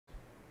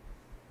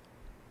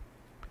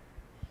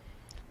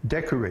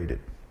decorated.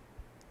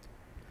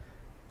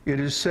 It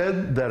is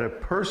said that a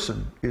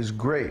person is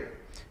great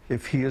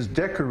if he is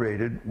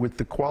decorated with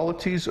the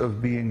qualities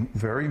of being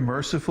very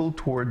merciful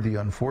toward the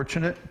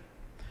unfortunate,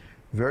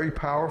 very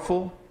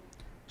powerful,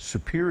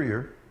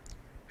 superior,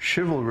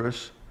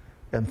 chivalrous,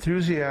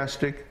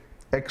 enthusiastic,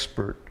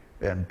 expert,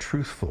 and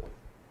truthful.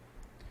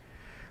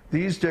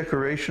 These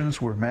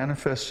decorations were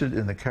manifested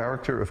in the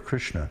character of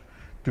Kṛṣṇa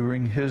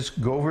during his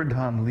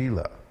Govardhan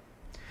Lila.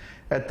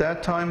 At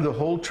that time, the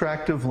whole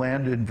tract of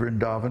land in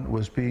Vrindavan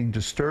was being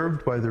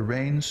disturbed by the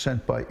rains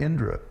sent by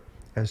Indra,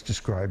 as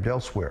described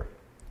elsewhere.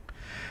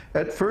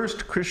 At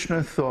first,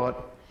 Kṛṣṇa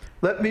thought,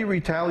 "Let me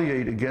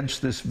retaliate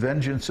against this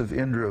vengeance of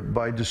Indra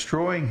by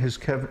destroying his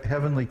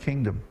heavenly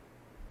kingdom."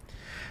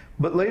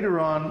 But later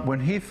on,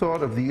 when he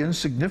thought of the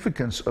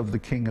insignificance of the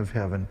King of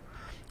Heaven,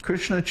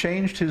 Kṛṣṇa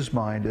changed his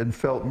mind and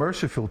felt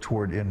merciful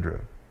toward Indra.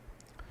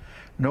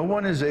 No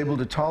one is able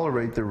to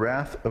tolerate the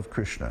wrath of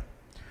Kṛṣṇa.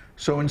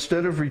 So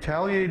instead of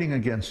retaliating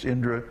against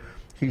Indra,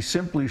 he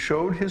simply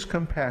showed his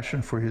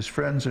compassion for his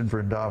friends in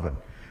Vrindavan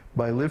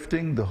by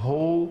lifting the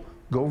whole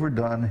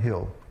Govardhan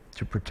hill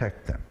to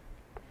protect them.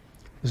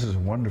 This is a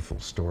wonderful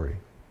story.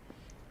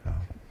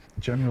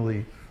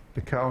 Generally,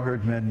 the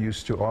cowherd men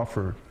used to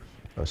offer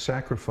a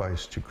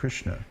sacrifice to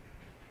Kṛṣṇa.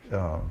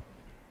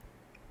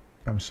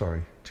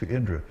 To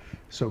Indra.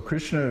 So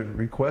Kṛṣṇa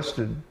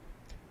requested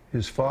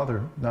his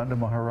father, Nanda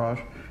Maharaj,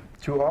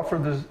 to offer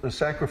the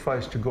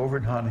sacrifice to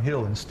Govardhan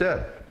Hill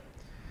instead.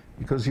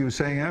 Because he was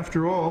saying,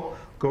 after all,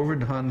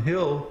 Govardhan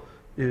Hill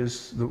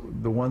is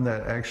the one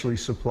that actually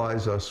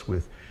supplies us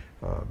with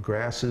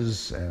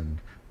grasses and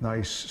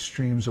nice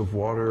streams of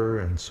water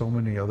and so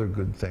many other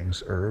good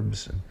things,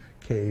 herbs and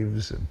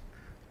caves and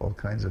all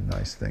kinds of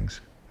nice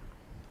things.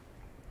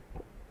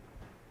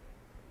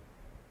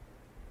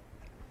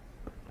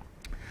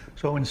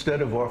 So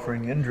instead of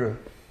offering Indra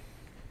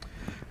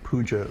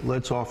puja,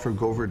 let's offer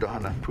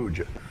Govardhana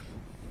puja.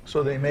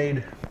 So they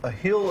made a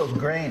hill of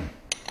grain.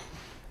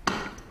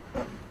 Yeah,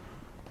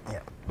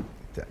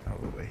 get that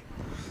out of the way.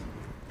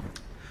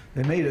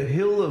 They made a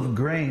hill of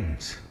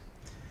grains.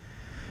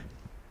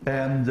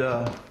 And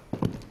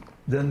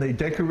then they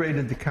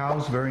decorated the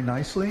cows very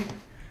nicely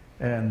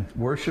and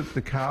worshiped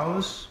the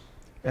cows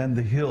and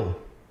the hill.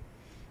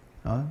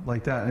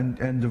 Like that.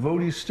 And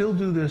devotees still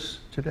do this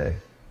today.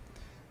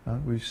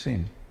 We've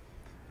seen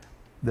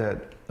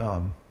that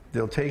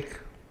they'll take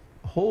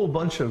a whole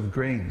bunch of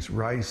grains,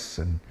 rice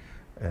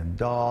and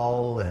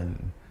dal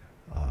and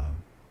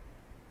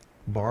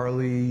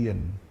barley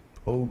and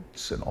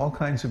oats and all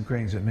kinds of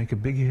grains, and make a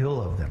big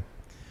hill of them.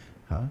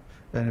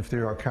 And if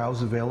there are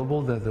cows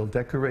available, then they'll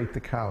decorate the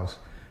cows.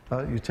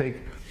 You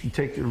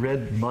take the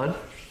red mud,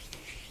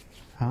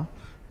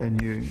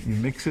 and you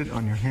mix it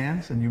on your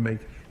hands, and you make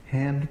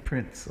hand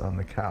prints on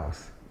the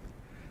cows.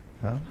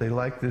 They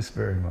like this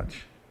very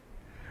much.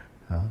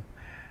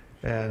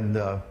 And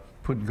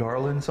put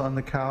garlands on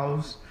the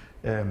cows,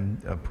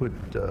 and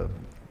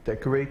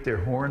decorate their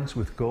horns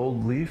with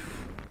gold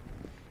leaf.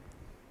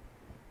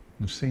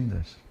 You've seen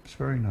this. It's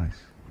very nice.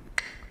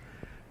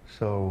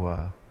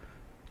 So,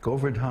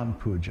 Govardhan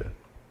Puja.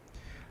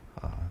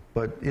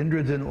 But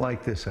Indra didn't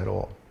like this at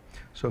all.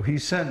 So he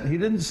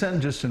didn't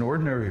send just an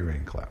ordinary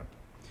rain cloud.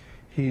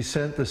 He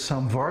sent the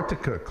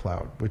Samvartaka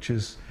cloud, which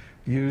is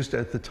used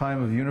at the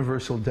time of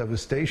universal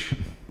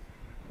devastation.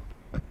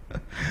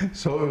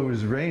 So it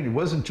was raining. It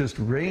wasn't just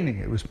raining,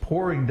 it was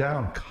pouring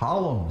down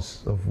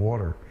columns of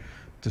water,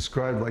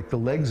 described like the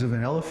legs of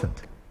an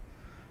elephant.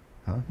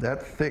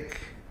 That thick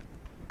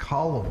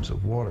columns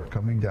of water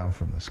coming down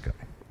from the sky.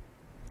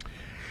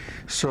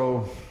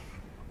 So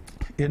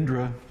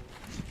Indra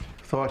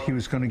thought he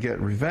was going to get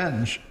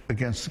revenge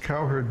against the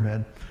cowherd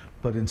men,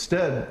 but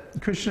instead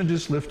Kṛṣṇa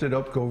just lifted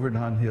up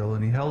Govardhan Hill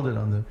and he held it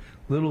on the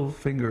little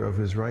finger of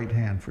his right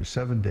hand for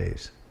 7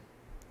 days.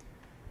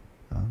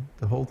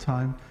 The whole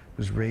time it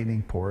was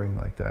raining, pouring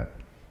like that,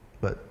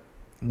 but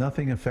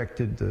nothing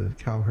affected the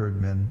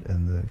cowherd men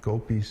and the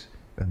gopis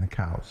and the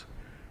cows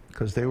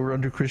because they were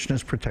under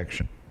Kṛṣṇa's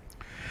protection.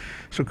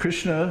 So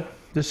Kṛṣṇa,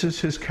 this is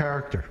his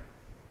character,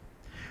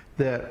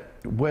 that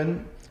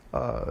when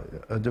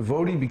a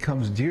devotee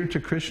becomes dear to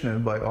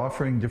Kṛṣṇa by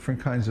offering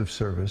different kinds of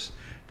service,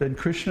 then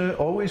Kṛṣṇa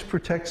always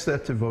protects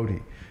that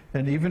devotee.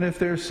 And even if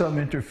there's some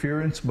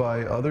interference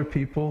by other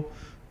people,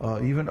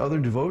 even other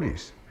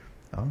devotees,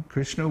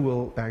 Kṛṣṇa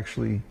will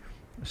actually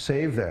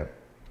save that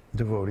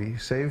devotee,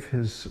 save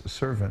his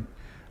servant,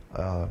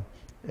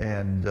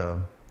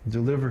 and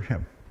deliver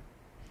him.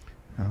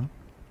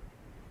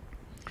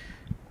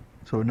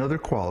 So another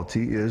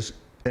quality is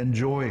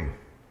enjoying.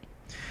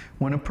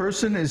 When a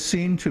person is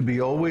seen to be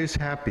always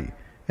happy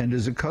and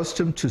is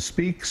accustomed to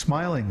speak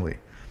smilingly,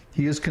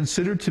 he is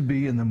considered to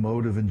be in the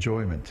mode of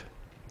enjoyment.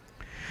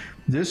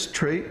 This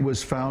trait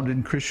was found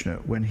in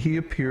Kṛṣṇa when he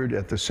appeared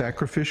at the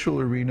sacrificial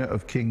arena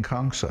of King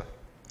Kṛṣṇa.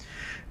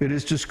 It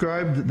is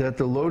described that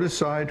the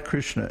lotus-eyed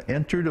Kṛṣṇa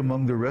entered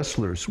among the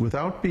wrestlers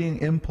without being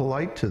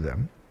impolite to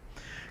them,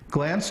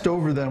 glanced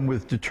over them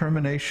with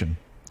determination,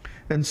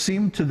 and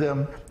seemed to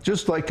them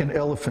just like an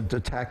elephant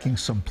attacking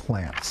some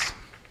plants.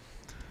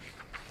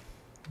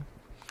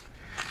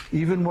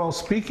 Even while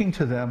speaking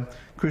to them,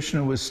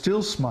 Kṛṣṇa was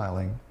still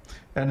smiling,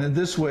 and in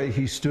this way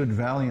he stood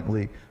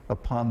valiantly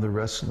upon the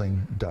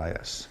wrestling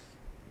dais.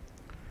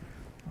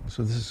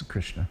 So this is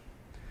Kṛṣṇa.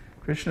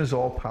 Kṛṣṇa is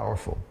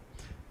all-powerful,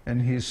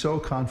 and he's so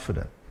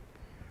confident.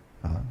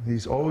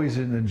 He's always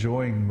in an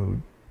enjoying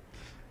mood.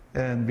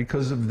 And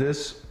because of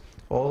this,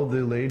 all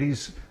the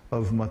ladies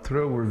of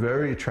Mathura were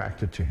very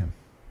attracted to him.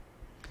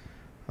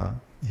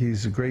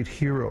 He's a great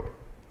hero.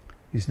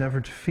 He's never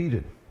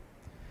defeated.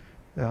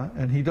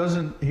 And he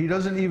doesn't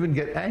even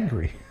get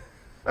angry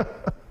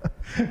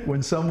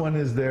when someone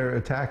is there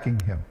attacking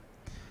him.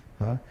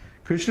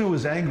 Kṛṣṇa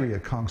was angry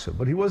at Kṛṣṇa,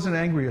 but he wasn't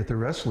angry at the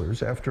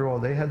wrestlers. After all,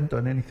 they hadn't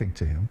done anything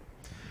to him.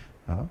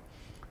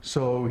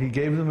 So he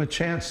gave them a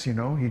chance, you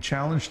know, he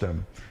challenged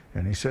them.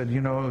 And he said, you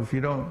know,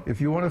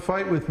 if you want to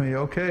fight with me,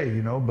 okay,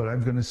 you know, but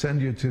I'm going to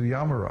send you to the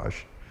Yamaraj.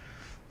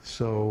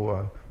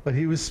 So, but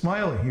he was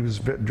smiling. He was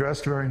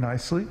dressed very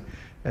nicely,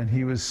 and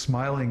he was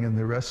smiling in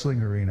the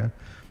wrestling arena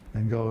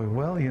and going,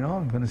 well, you know,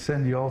 I'm going to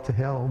send you all to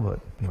hell, but,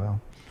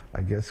 well,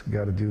 I guess we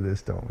got to do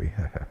this, don't we?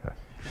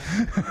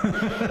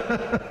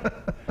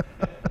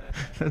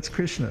 That's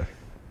Kṛṣṇa.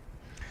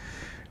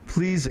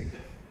 Pleasing.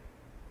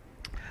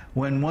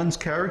 When one's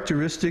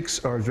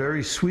characteristics are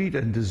very sweet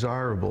and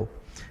desirable,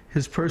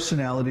 his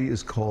personality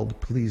is called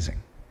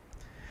pleasing.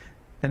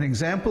 An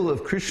example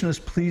of Kṛṣṇa's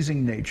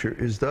pleasing nature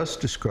is thus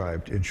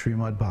described in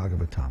Srimad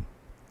Bhagavatam.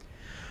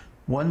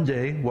 One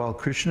day, while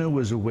Kṛṣṇa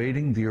was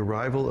awaiting the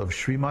arrival of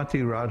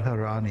Srimati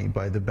Radharani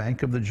by the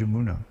bank of the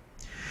Jamuna,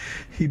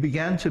 he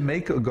began to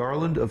make a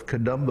garland of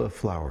kadamba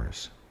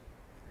flowers.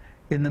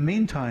 In the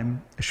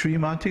meantime,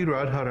 Srimati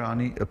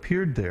Radharani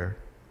appeared there,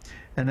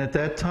 and at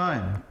that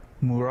time,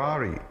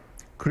 Murari,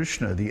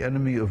 Kṛṣṇa, the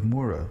enemy of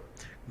Mura,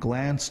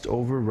 glanced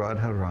over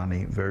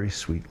Radharani very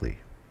sweetly.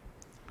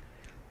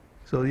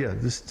 So yeah,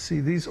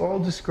 these all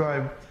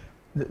describe,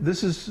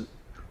 this is,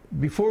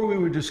 before we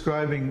were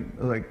describing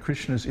like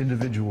Kṛṣṇa's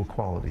individual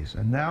qualities,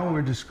 and now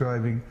we're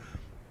describing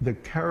the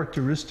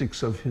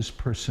characteristics of his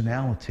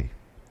personality,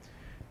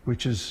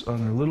 which is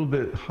on a little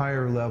bit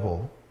higher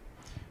level,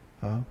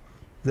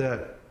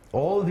 that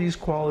all of these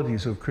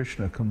qualities of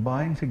Kṛṣṇa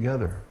combine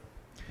together,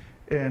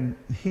 and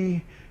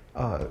he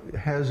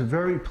has a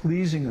very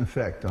pleasing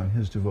effect on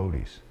his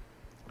devotees.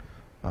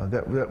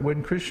 That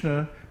when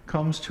Kṛṣṇa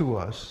comes to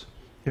us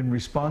in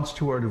response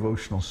to our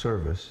devotional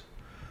service,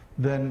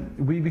 then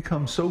we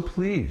become so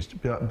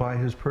pleased by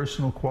his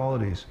personal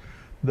qualities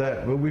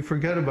that we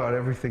forget about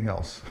everything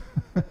else.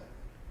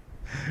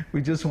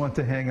 We just want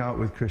to hang out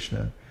with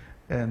Kṛṣṇa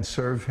and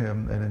serve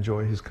him and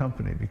enjoy his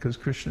company because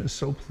Kṛṣṇa is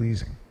so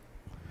pleasing.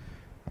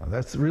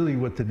 That's really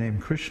what the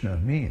name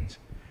Kṛṣṇa means.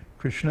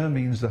 Kṛṣṇa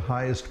means the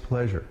highest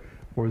pleasure,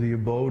 or the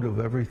abode of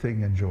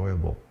everything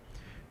enjoyable.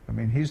 I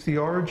mean, he's the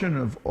origin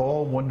of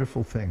all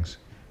wonderful things.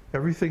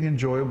 Everything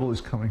enjoyable is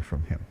coming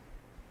from him.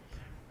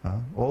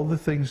 All the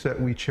things that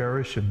we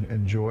cherish and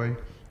enjoy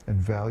and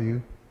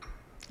value,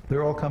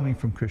 they're all coming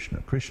from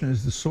Kṛṣṇa. Kṛṣṇa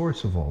is the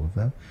source of all of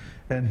them,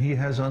 and he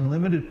has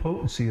unlimited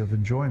potency of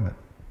enjoyment.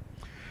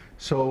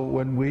 So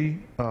when we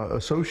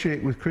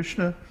associate with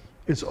Kṛṣṇa,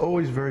 it's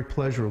always very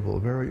pleasurable,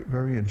 very,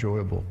 very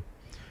enjoyable.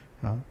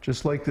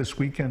 Just like this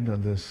weekend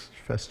on this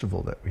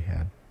festival that we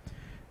had.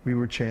 We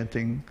were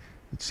chanting,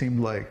 it seemed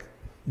like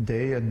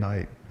day and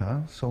night,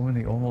 so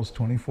many, almost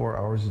 24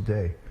 hours a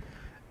day.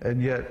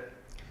 And yet,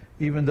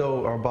 even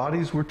though our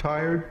bodies were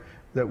tired,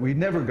 that we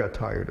never got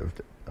tired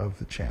of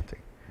the chanting.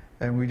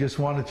 And we just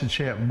wanted to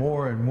chant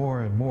more and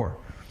more and more,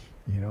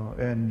 you know.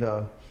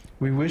 And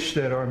we wish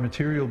that our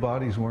material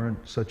bodies weren't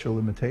such a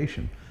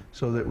limitation,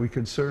 so that we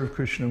could serve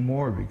Kṛṣṇa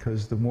more,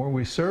 because the more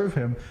we serve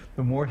him,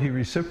 the more he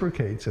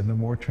reciprocates and the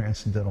more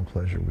transcendental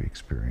pleasure we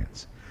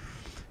experience.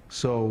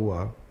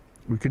 So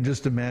we can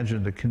just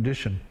imagine the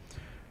condition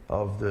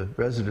of the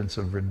residents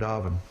of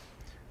Vrindavan.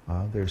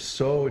 They're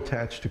so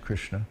attached to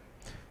Kṛṣṇa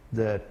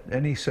that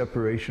any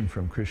separation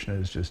from Kṛṣṇa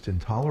is just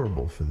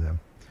intolerable for them.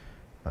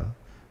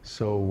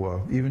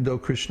 So even though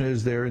Kṛṣṇa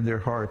is there in their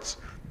hearts,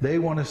 they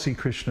want to see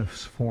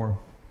Kṛṣṇa's form.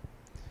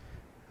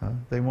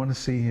 They want to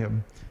see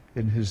him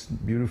in his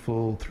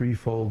beautiful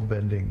threefold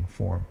bending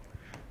form.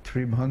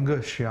 Tribhanga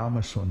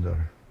Shyama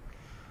Sundar.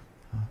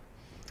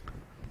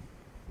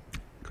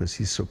 Because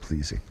he's so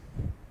pleasing.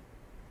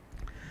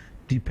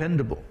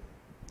 Dependable.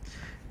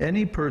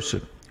 Any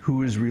person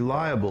who is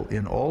reliable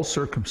in all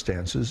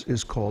circumstances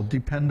is called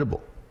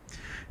dependable.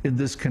 In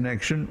this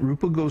connection,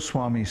 Rupa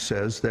Gosvāmī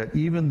says that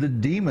even the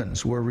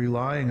demons were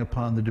relying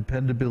upon the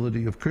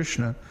dependability of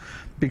Kṛṣṇa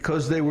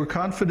because they were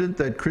confident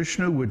that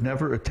Kṛṣṇa would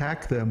never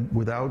attack them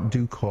without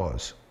due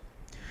cause.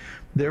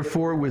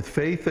 Therefore, with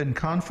faith and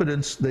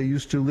confidence, they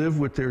used to live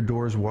with their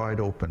doors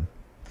wide open.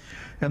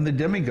 And the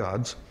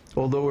demigods,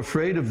 although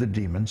afraid of the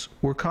demons,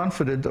 were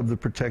confident of the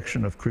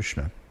protection of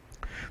Kṛṣṇa.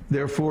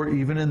 Therefore,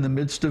 even in the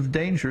midst of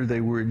danger, they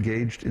were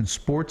engaged in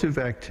sportive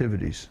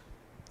activities.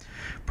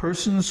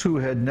 Persons who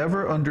had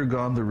never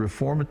undergone the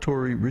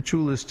reformatory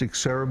ritualistic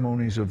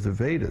ceremonies of the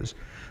Vedas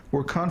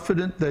were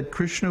confident that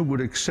Kṛṣṇa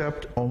would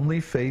accept only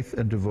faith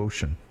and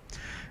devotion.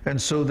 And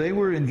so they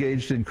were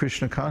engaged in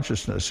Krishna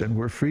consciousness and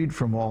were freed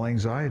from all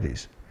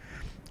anxieties.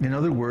 In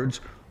other words,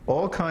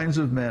 all kinds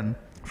of men,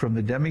 from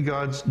the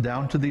demigods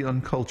down to the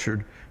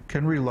uncultured,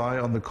 can rely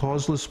on the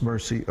causeless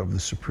mercy of the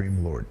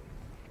Supreme Lord.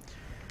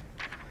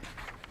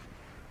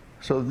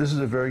 So this is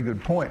a very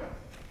good point.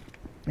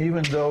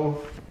 Even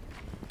though,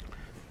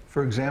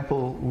 for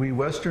example, we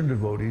Western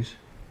devotees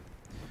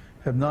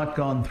have not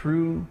gone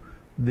through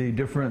the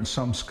different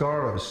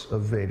samskaras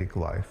of Vedic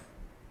life,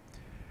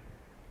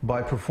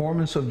 by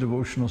performance of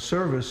devotional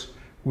service,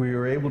 we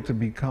are able to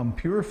become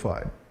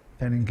purified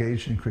and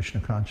engaged in Krishna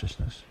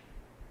consciousness.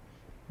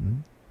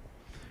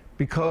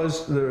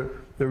 Because the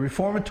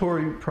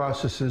reformatory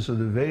processes of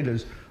the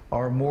Vedas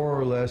are more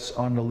or less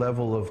on the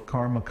level of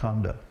karma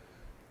kanda.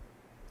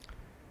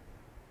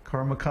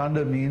 Karma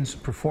kanda means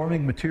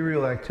performing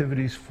material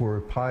activities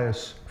for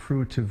pious,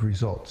 fruitive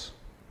results.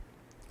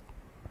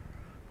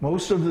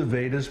 Most of the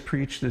Vedas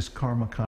preach this karma kanda.